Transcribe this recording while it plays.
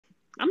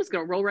I'm just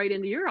gonna roll right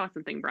into your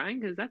awesome thing, Brian,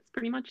 because that's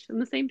pretty much on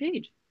the same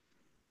page.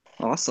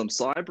 Awesome.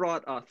 So I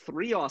brought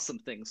three awesome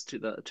things to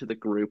the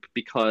group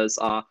because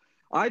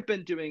I've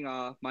been doing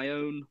my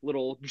own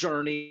little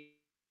journey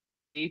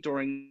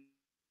during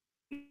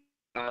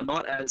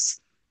not as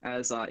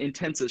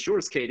intense as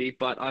yours, Katie,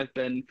 but I've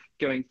been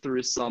going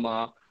through some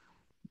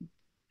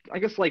I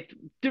guess like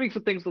doing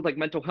some things with like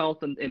mental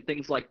health and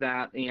things like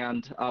that.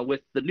 And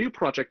with the new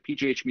project,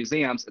 PGH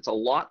Museums, it's a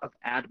lot of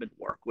admin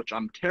work, which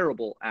I'm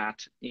terrible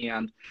at.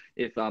 And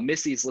if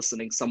Missy's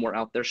listening somewhere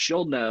out there,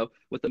 she'll know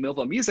with the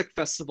Millville Music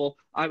Festival,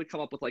 I would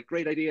come up with like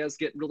great ideas,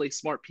 get really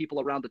smart people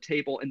around the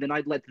table, and then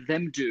I'd let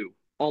them do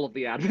all of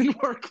the admin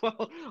work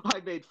while I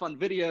made fun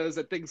videos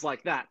and things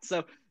like that.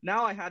 So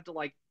now I had to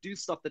like do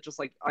stuff that just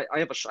like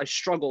I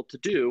struggle to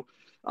do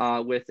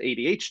with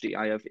ADHD.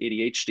 I have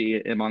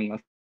ADHD among a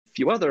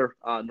few other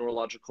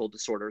neurological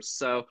disorders.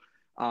 So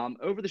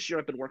over this year,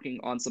 I've been working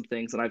on some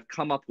things, and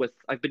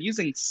I've been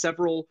using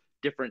several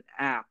different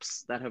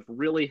apps that have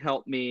really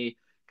helped me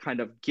kind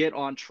of get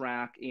on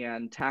track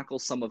and tackle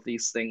some of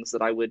these things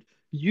that I would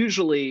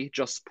usually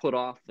just put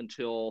off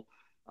until,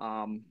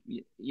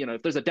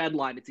 if there's a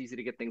deadline, it's easy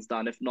to get things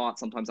done. If not,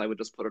 sometimes I would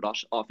just put it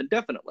off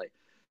indefinitely.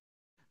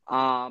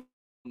 Um,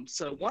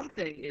 so one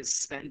thing is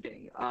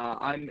spending.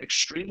 I'm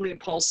extremely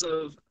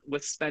impulsive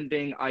with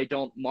spending. I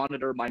don't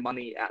monitor my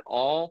money at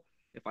all.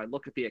 If I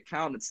look at the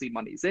account and see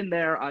money's in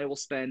there, I will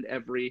spend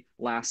every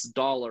last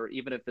dollar,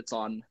 even if it's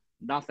on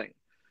nothing.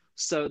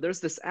 So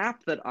there's this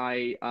app that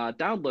I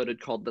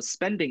downloaded called the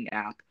Spending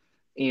app,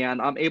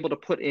 and I'm able to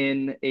put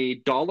in a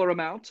dollar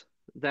amount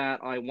that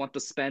I want to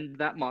spend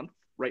that month.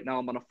 Right now,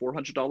 I'm on a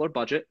 $400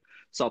 budget.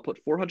 So I'll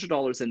put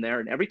 $400 in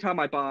there, and every time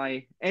I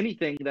buy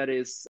anything that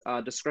is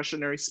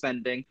discretionary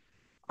spending,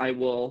 I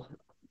will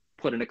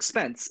put an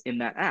expense in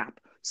that app.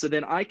 So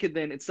then I could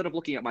then, instead of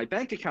looking at my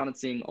bank account and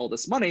seeing all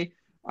this money,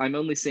 I'm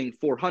only seeing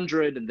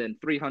 400 and then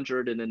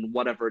 300 and then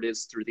whatever it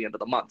is through the end of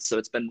the month. So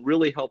it's been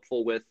really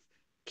helpful with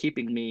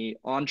keeping me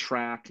on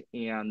track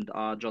and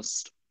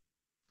just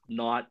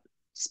not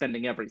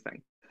spending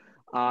everything.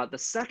 The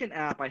second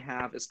app I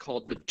have is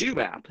called the Do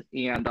app.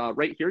 And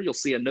right here, you'll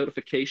see a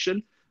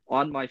notification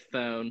on my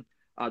phone.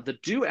 The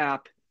Do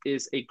app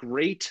is a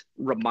great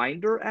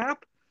reminder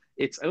app.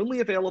 It's only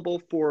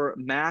available for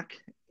Mac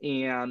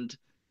and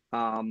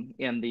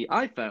the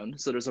iPhone.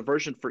 So there's a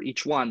version for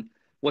each one.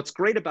 What's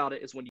great about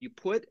it is when you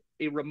put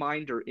a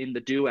reminder in the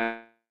Do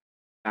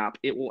app,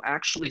 it will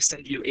actually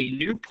send you a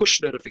new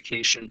push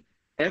notification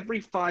every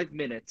 5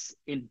 minutes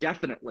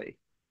indefinitely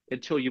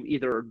until you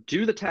either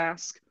do the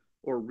task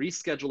or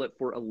reschedule it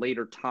for a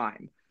later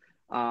time.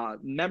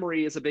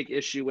 Memory is a big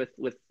issue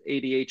with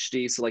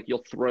ADHD, so like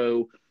you'll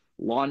throw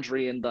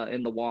laundry in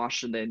the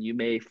wash and then you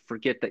may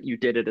forget that you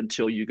did it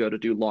until you go to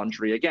do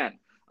laundry again.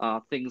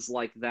 Things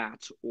like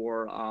that,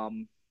 or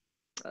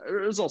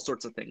there's all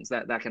sorts of things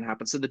that can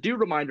happen. So the do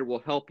reminder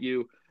will help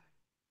you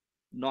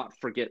not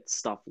forget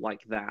stuff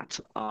like that.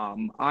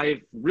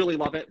 I really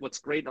love it. What's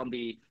great on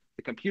the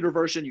computer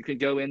version, you can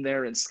go in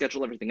there and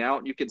schedule everything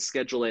out. You can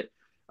schedule it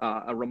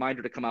a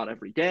reminder to come out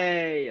every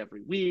day,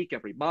 every week,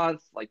 every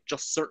month, like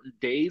just certain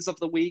days of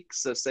the week.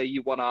 So say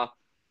you want to,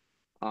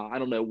 I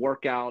don't know,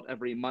 work out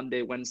every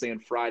Monday, Wednesday,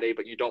 and Friday,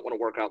 but you don't want to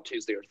work out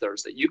Tuesday or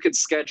Thursday. You can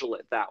schedule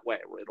it that way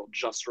where it'll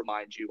just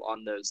remind you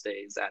on those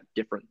days at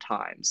different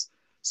times.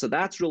 So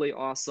that's really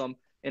awesome.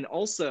 And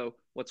also,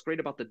 what's great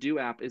about the Do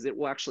app is it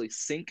will actually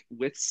sync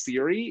with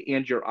Siri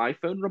and your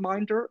iPhone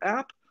reminder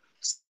app.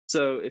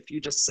 So if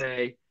you just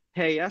say,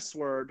 hey, S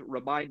word,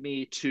 remind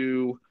me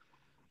to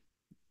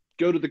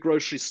go to the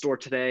grocery store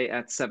today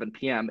at 7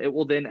 p.m., it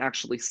will then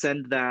actually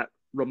send that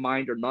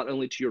reminder not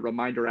only to your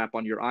reminder app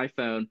on your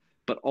iPhone,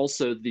 but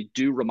also the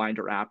Do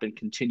Reminder app and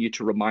continue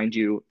to remind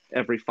you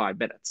every 5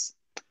 minutes.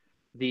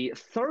 The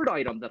third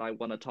item that I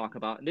want to talk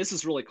about, and this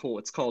is really cool,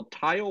 it's called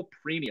Tile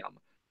Premium.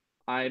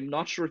 I'm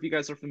not sure if you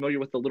guys are familiar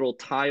with the little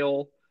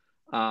tile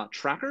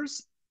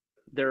trackers.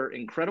 They're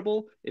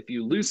incredible. If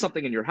you lose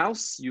something in your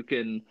house, you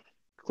can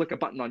click a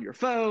button on your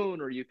phone,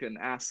 or you can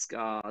ask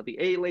the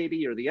A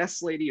lady or the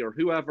S lady or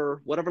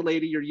whoever, whatever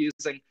lady you're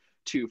using,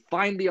 to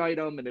find the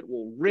item, and it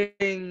will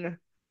ring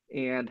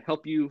and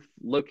help you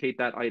locate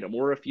that item.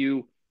 Or if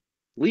you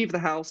leave the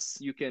house,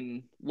 you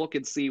can look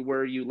and see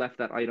where you left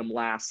that item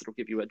last. It'll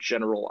give you a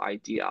general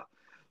idea.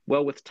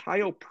 Well, with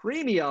Tile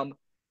Premium,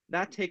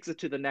 that takes it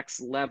to the next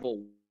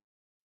level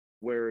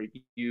where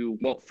you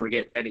won't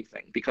forget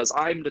anything, because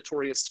I'm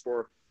notorious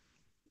for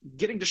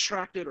getting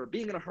distracted or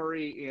being in a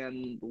hurry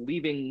and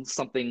leaving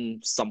something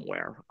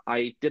somewhere.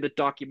 I did a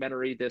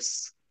documentary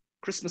this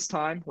Christmas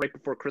time, right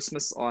before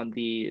Christmas, on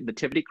the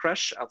Nativity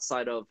creche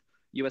outside of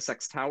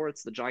USX Tower.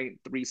 It's the giant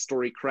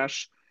 3-story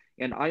creche.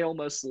 And I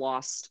almost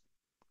lost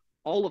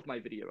all of my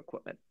video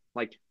equipment,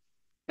 like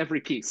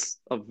every piece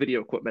of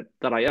video equipment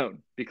that I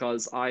own,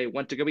 because I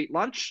went to go eat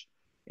lunch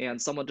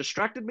and someone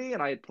distracted me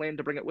and I had planned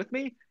to bring it with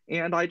me.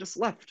 And I just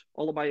left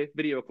all of my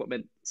video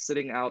equipment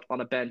sitting out on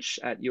a bench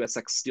at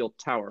USX Steel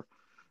Tower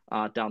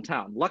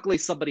downtown. Luckily,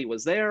 somebody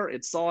was there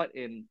and saw it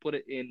and put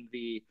it in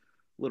the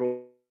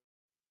little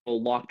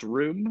locked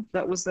room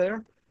that was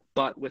there.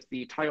 But with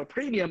the tile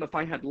premium, if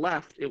I had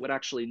left, it would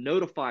actually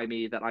notify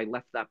me that I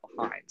left that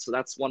behind. So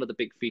that's one of the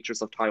big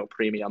features of tile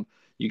premium.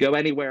 You go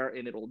anywhere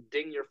and it'll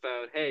ding your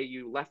phone, hey,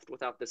 you left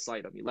without this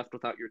item, you left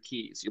without your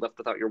keys, you left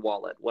without your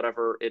wallet,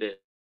 whatever it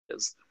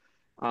is.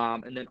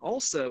 And then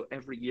also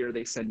every year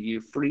they send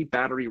you free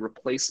battery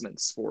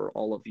replacements for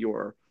all of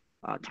your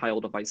tile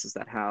devices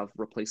that have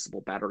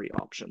replaceable battery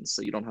options.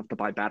 So you don't have to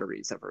buy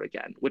batteries ever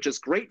again, which is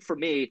great for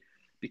me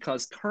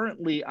because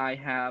currently I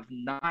have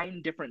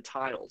 9 different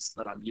tiles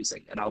that I'm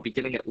using, and I'll be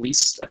getting at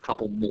least a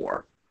couple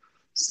more.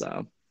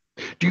 So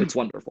Do you it's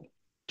wonderful.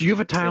 do you have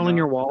a And tile in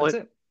your that's wallet?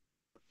 it.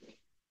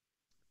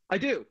 I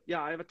do.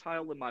 Yeah, I have a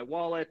tile in my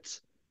wallet,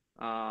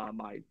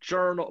 my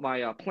journal,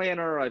 my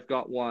planner. I've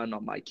got one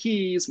on my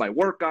keys, my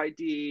work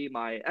ID,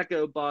 my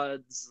Echo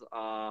Buds,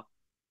 Do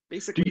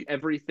basically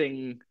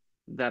everything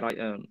that I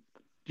own.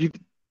 you,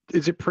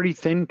 is it pretty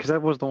thin? Because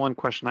that was the one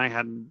question I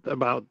had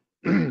about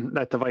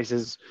that device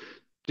is,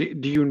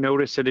 do you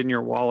notice it in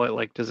your wallet?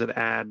 Like, does it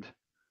add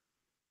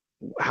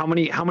how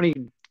many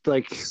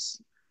like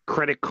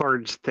credit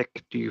cards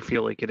thick do you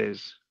feel like it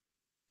is?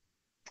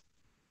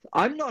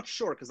 I'm not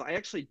sure because I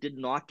actually did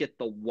not get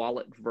the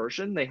wallet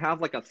version. They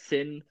have like a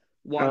thin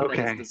one that is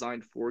Okay.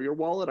 designed for your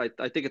wallet.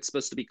 I think it's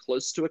supposed to be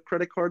close to a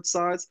credit card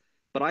size,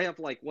 but I have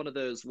like one of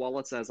those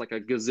wallets that has like a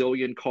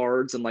gazillion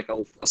cards and like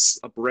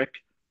a brick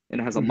and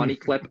it has a money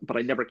Mhm. clip, but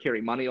I never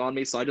carry money on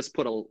me. So I just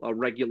put a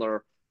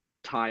regular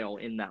tile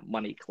in that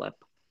money clip.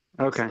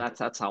 So Okay.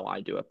 that's how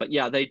I do it. But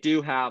yeah, they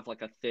do have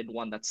like a thin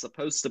one that's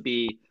supposed to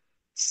be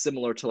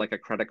similar to like a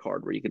credit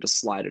card where you can just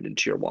slide it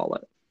into your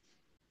wallet.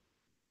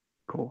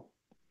 Cool.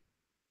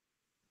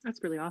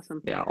 That's really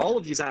awesome. Yeah, all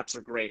of these apps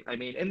are great. I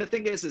mean, and the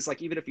thing is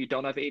like even if you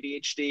don't have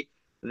ADHD,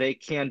 they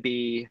can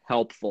be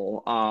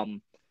helpful.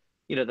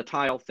 The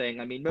tile thing.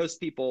 I mean, most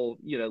people,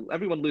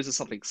 everyone loses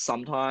something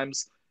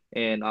sometimes,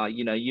 and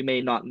you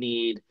may not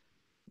need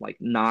like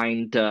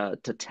 9 to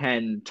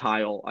 10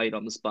 tile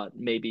items, but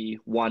maybe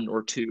one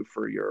or two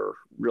for your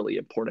really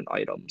important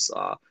items.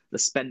 The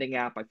spending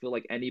app, I feel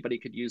like anybody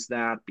could use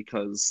that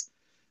because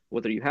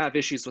whether you have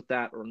issues with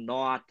that or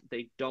not,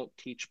 they don't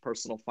teach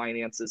personal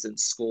finances in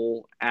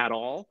school at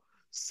all.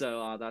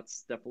 So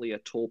that's definitely a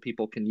tool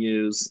people can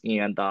use.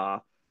 And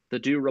the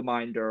do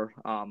reminder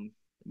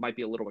might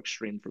be a little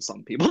extreme for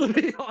some people, to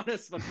be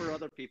honest, but for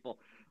other people,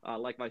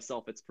 like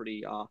myself, it's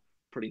pretty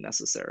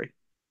necessary.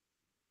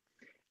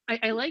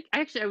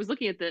 I was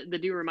looking at the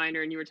do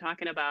reminder and you were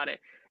talking about it.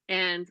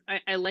 And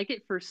I like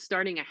it for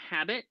starting a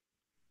habit,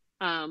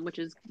 which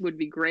would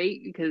be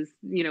great because,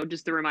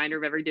 just the reminder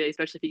of every day,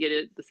 especially if you get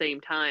it at the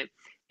same time.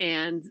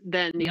 And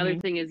then the other Mm-hmm.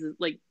 thing is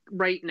like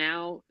right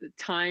now,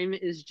 time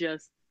is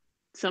just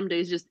some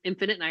days just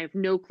infinite and I have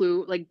no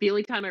clue. Like the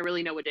only time I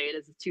really know what day it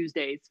is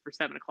Tuesdays for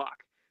 7 o'clock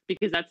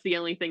because that's the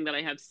only thing that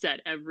I have set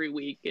every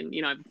week. And,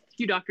 I have a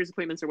few doctor's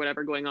appointments or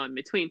whatever going on in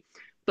between,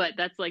 but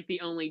that's like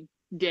the only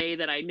day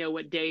that I know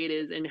what day it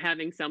is, and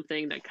having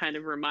something that kind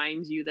of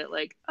reminds you that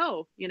like,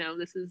 oh,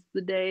 this is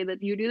the day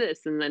that you do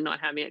this, and then not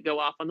having it go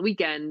off on the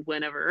weekend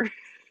whenever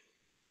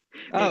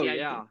Oh maybe I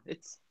yeah,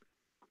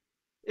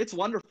 it's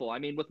wonderful. I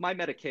mean, with my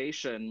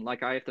medication,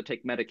 like I have to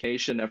take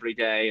medication every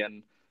day,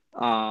 and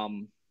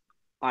um,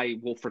 I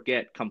will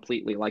forget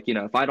completely. Like,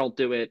 if I don't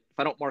do it, if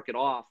I don't mark it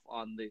off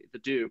on the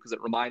do because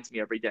it reminds me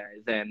every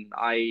day, then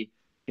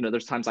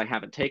there's times I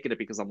haven't taken it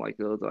because I'm like,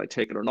 oh, did I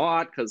take it or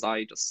not? Because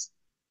I just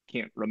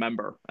can't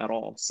remember at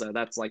all. So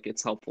that's like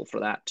it's helpful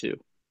for that too.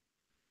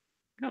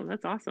 oh,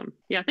 that's awesome.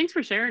 Yeah, thanks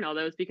for sharing all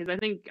those because I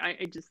think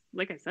I just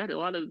like I said,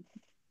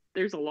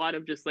 there's a lot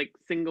of just like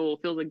single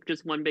feels like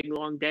just one big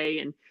long day,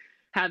 and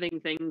having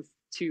things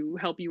to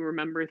help you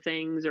remember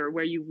things or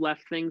where you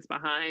left things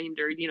behind,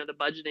 or the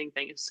budgeting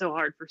thing is so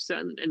hard for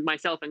some, and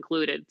myself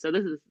included. So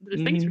this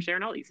thanks for Hmm.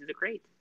 sharing all these. These are great.